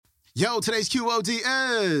Yo, today's QOD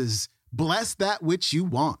is bless that which you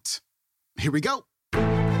want. Here we go.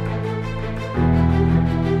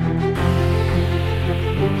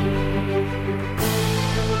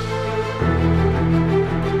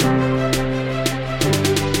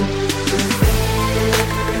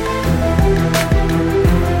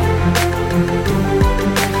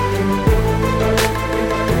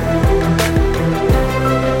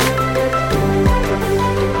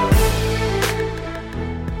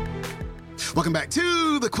 Welcome back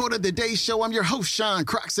to the Quote of the Day Show. I'm your host, Sean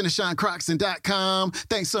Croxton of SeanCroxton.com.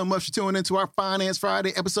 Thanks so much for tuning into our Finance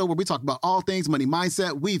Friday episode where we talk about all things money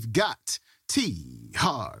mindset. We've got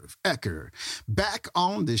Harv Eker back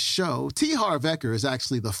on the show. Harv Eker is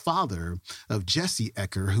actually the father of Jesse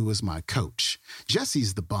Eker, who is my coach.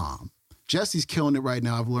 Jesse's the bomb. Jesse's killing it right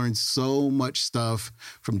now. I've learned so much stuff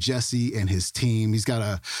from Jesse and his team. He's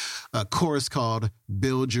got a course called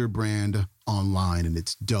Build Your Brand Online, and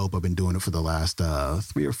it's dope. I've been doing it for the last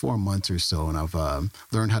 3 or 4 months or so, and I've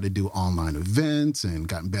learned how to do online events and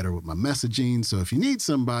gotten better with my messaging. So if you need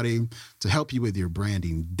somebody to help you with your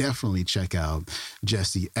branding, definitely check out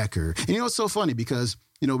Jesse Eker. And it's so funny because,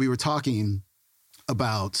 we were talking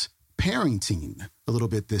about parenting a little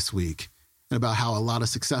bit this week, and about how a lot of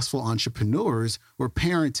successful entrepreneurs were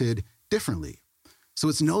parented differently. So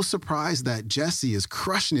it's no surprise that Jesse is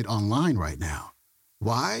crushing it online right now.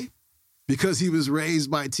 Why? Because he was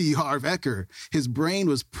raised by Harv Eker. His brain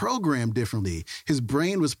was programmed differently. His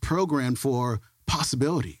brain was programmed for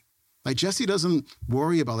possibility. Like Jesse doesn't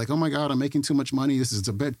worry about oh my God, I'm making too much money. This is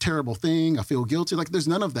a terrible thing. I feel guilty. There's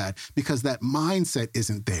none of that because that mindset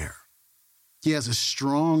isn't there. He has a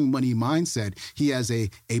strong money mindset. He has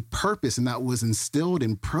a purpose, and that was instilled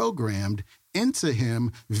and programmed into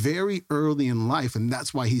him very early in life, and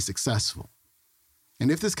that's why he's successful.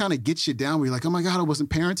 And if this kind of gets you down where you're like, oh my God, I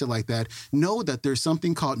wasn't parented like that, know that there's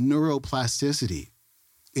something called neuroplasticity,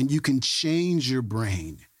 and you can change your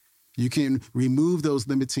brain. You can remove those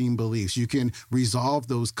limiting beliefs. You can resolve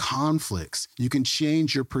those conflicts. You can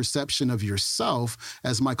change your perception of yourself,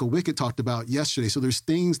 as Michael Wickett talked about yesterday. So there's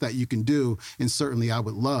things that you can do, and certainly I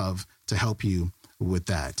would love to help you with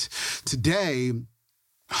that. Today,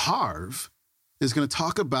 Harv is going to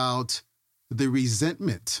talk about the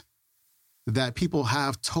resentment that people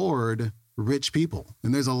have toward rich people.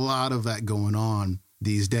 And there's a lot of that going on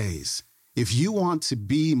these days. If you want to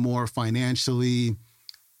be more financially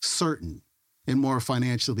certain and more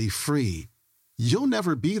financially free, you'll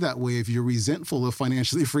never be that way if you're resentful of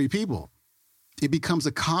financially free people. It becomes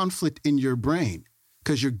a conflict in your brain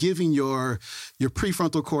because you're giving your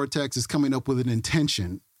prefrontal cortex is coming up with an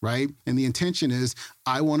intention, right? And the intention is,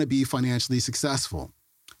 I want to be financially successful.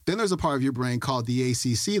 Then there's a part of your brain called the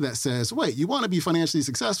ACC that says, wait, you want to be financially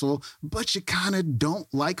successful, but you kind of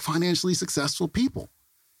don't like financially successful people.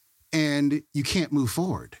 And you can't move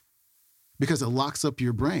forward because it locks up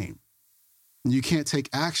your brain and you can't take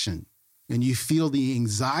action, and you feel the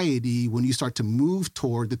anxiety when you start to move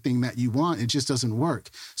toward the thing that you want. It just doesn't work.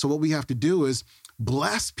 So what we have to do is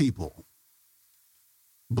bless people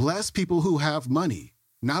who have money,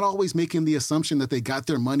 not always making the assumption that they got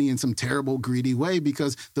their money in some terrible, greedy way,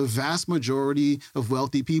 because the vast majority of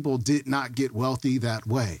wealthy people did not get wealthy that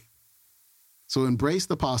way. So embrace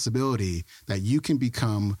the possibility that you can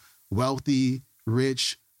become wealthy,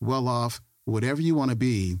 rich, well-off, whatever you want to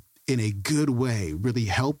be, in a good way, really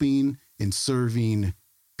helping and serving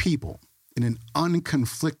people in an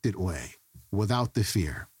unconflicted way without the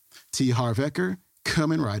fear. Harv Eker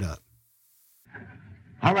coming right up.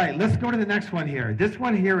 All right, let's go to the next one here. This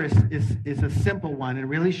one here is a simple one and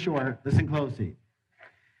really short. Listen closely.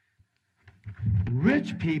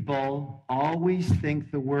 Rich people always think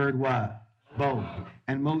the word what? Both.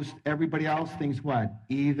 And most everybody else thinks what?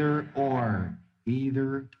 Either or.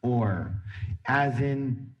 Either or. As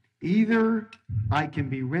in, either I can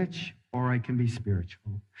be rich or I can be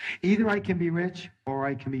spiritual. Either I can be rich or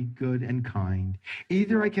I can be good and kind.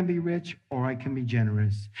 Either I can be rich or I can be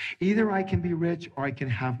generous. Either I can be rich or I can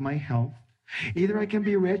have my health. Either I can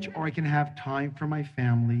be rich or I can have time for my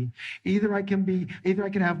family. Either I can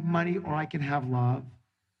have money or I can have love.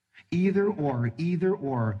 Either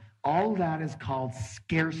or. All that is called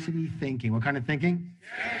scarcity thinking. What kind of thinking?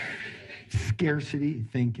 Scarcity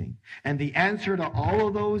thinking. And the answer to all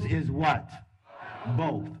of those is what?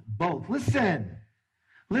 Both. Listen.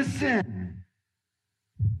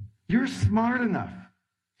 You're smart enough.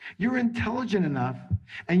 You're intelligent enough.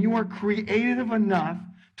 And you are creative enough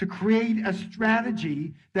to create a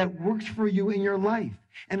strategy that works for you in your life.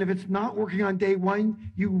 And if it's not working on day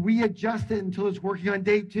one, you readjust it until it's working on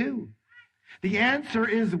day two. The answer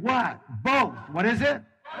is what? Both. What is it?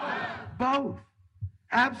 Both.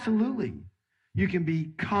 Absolutely. You can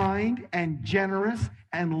be kind and generous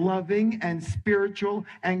and loving and spiritual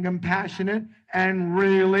and compassionate and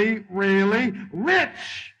really, really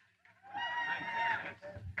rich.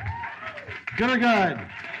 Good or good?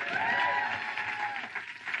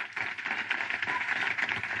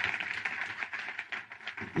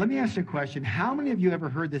 Let me ask you a question. How many of you ever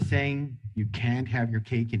heard the saying, you can't have your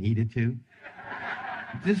cake and eat it too?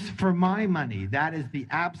 This, for my money, that is the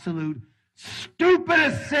absolute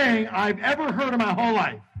stupidest saying I've ever heard in my whole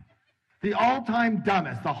life. The all-time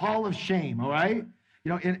dumbest, the hall of shame, all right?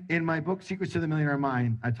 You know, in my book, Secrets to the Millionaire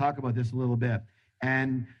Mind, I talk about this a little bit.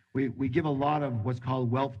 And we give a lot of what's called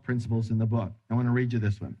wealth principles in the book. I want to read you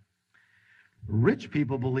this one. Rich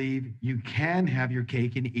people believe you can have your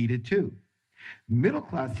cake and eat it too.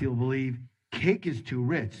 Middle-class people believe cake is too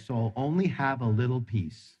rich, so I'll only have a little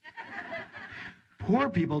piece. Poor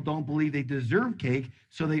people don't believe they deserve cake,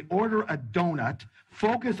 so they order a donut,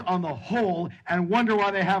 focus on the whole, and wonder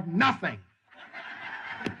why they have nothing.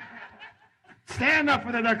 Stand up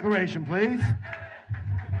for the declaration, please.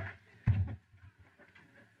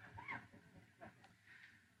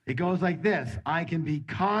 It goes like this. I can be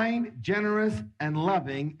kind, generous, and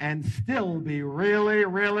loving, and still be really,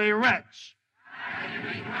 really rich.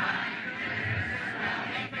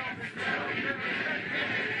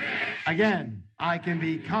 Again, I can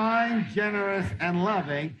be kind, generous, and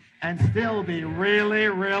loving, and still be really,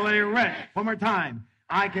 really rich. One more time.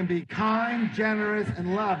 I can be kind, generous,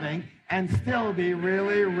 and loving, and still be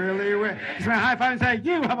really, really rich. Just my high five and say,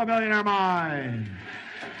 you have a millionaire mind.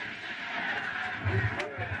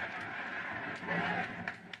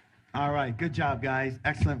 All right, good job, guys.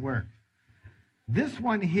 Excellent work. This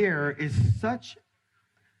one here is such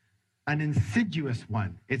an insidious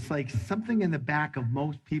one. It's like something in the back of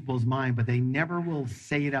most people's mind, but they never will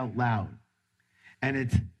say it out loud. And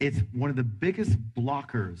it's one of the biggest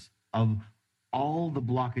blockers of all the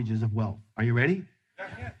blockages of wealth. Are you ready?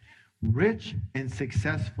 Yeah. Rich and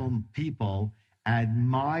successful people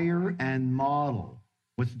admire and model.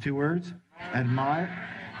 What's the two words? Admire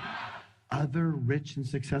other rich and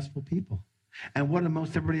successful people. And what do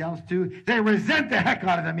most everybody else do? They resent the heck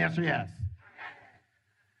out of them, yes or yes?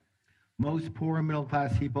 Most poor and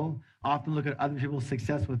middle-class people often look at other people's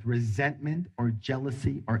success with resentment or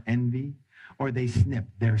jealousy or envy, or they snip,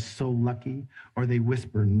 they're so lucky, or they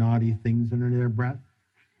whisper naughty things under their breath.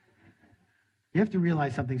 You have to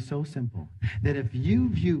realize something so simple, that if you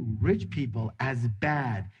view rich people as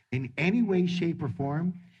bad in any way, shape, or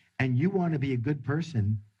form, and you want to be a good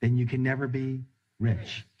person, then you can never be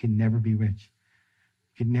rich. You can never be rich.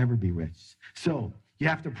 You can never be rich. So you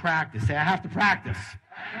have to practice. Say, I have to practice.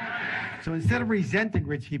 So instead of resenting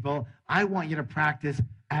rich people, I want you to practice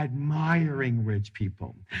admiring rich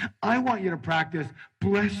people. I want you to practice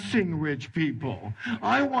blessing rich people.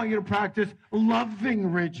 I want you to practice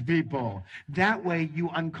loving rich people. That way you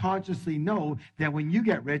unconsciously know that when you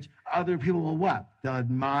get rich, other people will what? They'll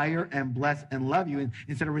admire and bless and love you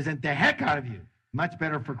instead of resent the heck out of you. Much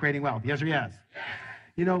better for creating wealth. Yes or yes? Yes.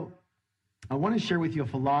 You know, I want to share with you a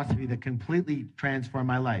philosophy that completely transformed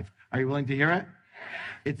my life. Are you willing to hear it?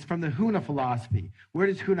 It's from the Huna philosophy. Where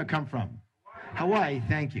does Huna come from? Hawaii,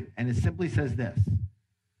 thank you. And it simply says this.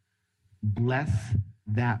 Bless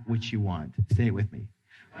that which you want. Say it with me.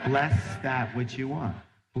 Bless that which you want.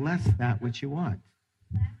 Bless that which you want.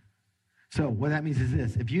 So what that means is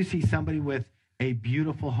this. If you see somebody with a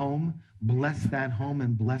beautiful home, bless that home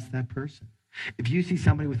and bless that person. If you see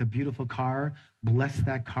somebody with a beautiful car, bless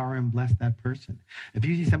that car and bless that person. If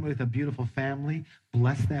you see somebody with a beautiful family,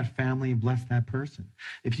 bless that family and bless that person.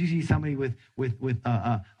 If you see somebody with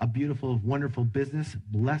a beautiful, wonderful business,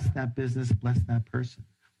 bless that business, bless that person.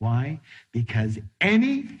 Why? Because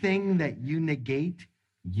anything that you negate,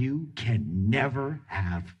 you can never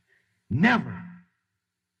have. Never.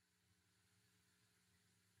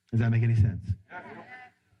 Does that make any sense?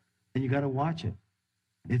 And you got to watch it.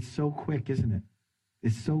 It's so quick, isn't it?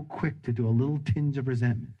 It's so quick to do a little tinge of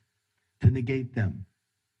resentment, to negate them.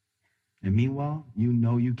 And meanwhile, you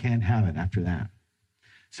know you can't have it after that.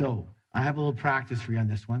 So I have a little practice for you on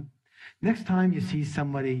this one. Next time you see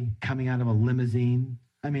somebody coming out of a limousine,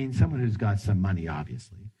 I mean, someone who's got some money,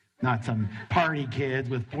 obviously. Not some party kids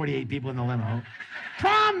with 48 people in the limo.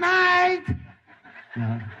 Prom night!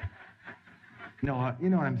 No, you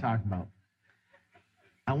know what I'm talking about.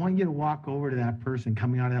 I want you to walk over to that person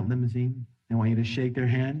coming out of that limousine. I want you to shake their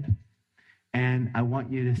hand. And I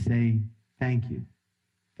want you to say, thank you.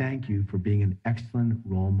 Thank you for being an excellent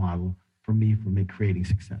role model for me creating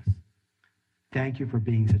success. Thank you for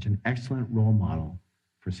being such an excellent role model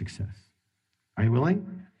for success. Are you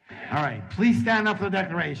willing? All right. Please stand up for the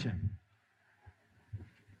declaration.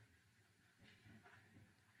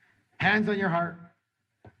 Hands on your heart.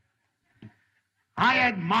 I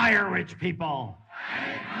admire rich people.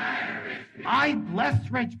 I bless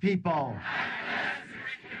rich people.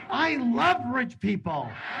 I love rich people.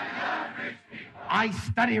 I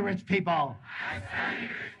study rich people.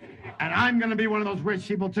 And I'm going to be one of those rich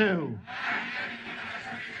people too.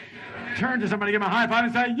 Turn to somebody, give him a high five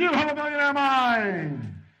and say, you have a millionaire mind.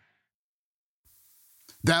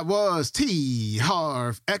 That was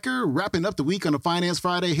Harv Eker wrapping up the week on a Finance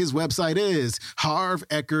Friday. His website is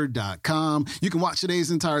harveker.com. You can watch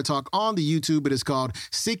today's entire talk on the YouTube. It is called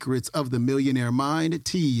Secrets of the Millionaire Mind.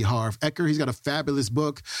 Harv Eker. He's got a fabulous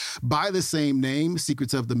book by the same name,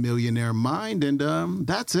 Secrets of the Millionaire Mind. And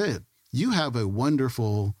that's it. You have a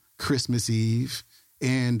wonderful Christmas Eve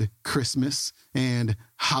and Christmas and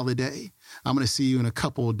holiday. I'm going to see you in a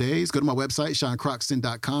couple of days. Go to my website,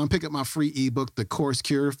 SeanCroxton.com. Pick up my free ebook, The Course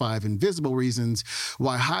Cure, 5 Invisible Reasons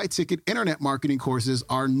Why High-Ticket Internet Marketing Courses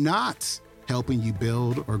Are Not Helping You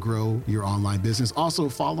Build or Grow Your Online Business. Also,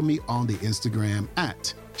 follow me on the Instagram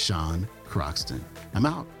at Sean Croxton. I'm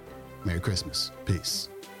out. Merry Christmas. Peace.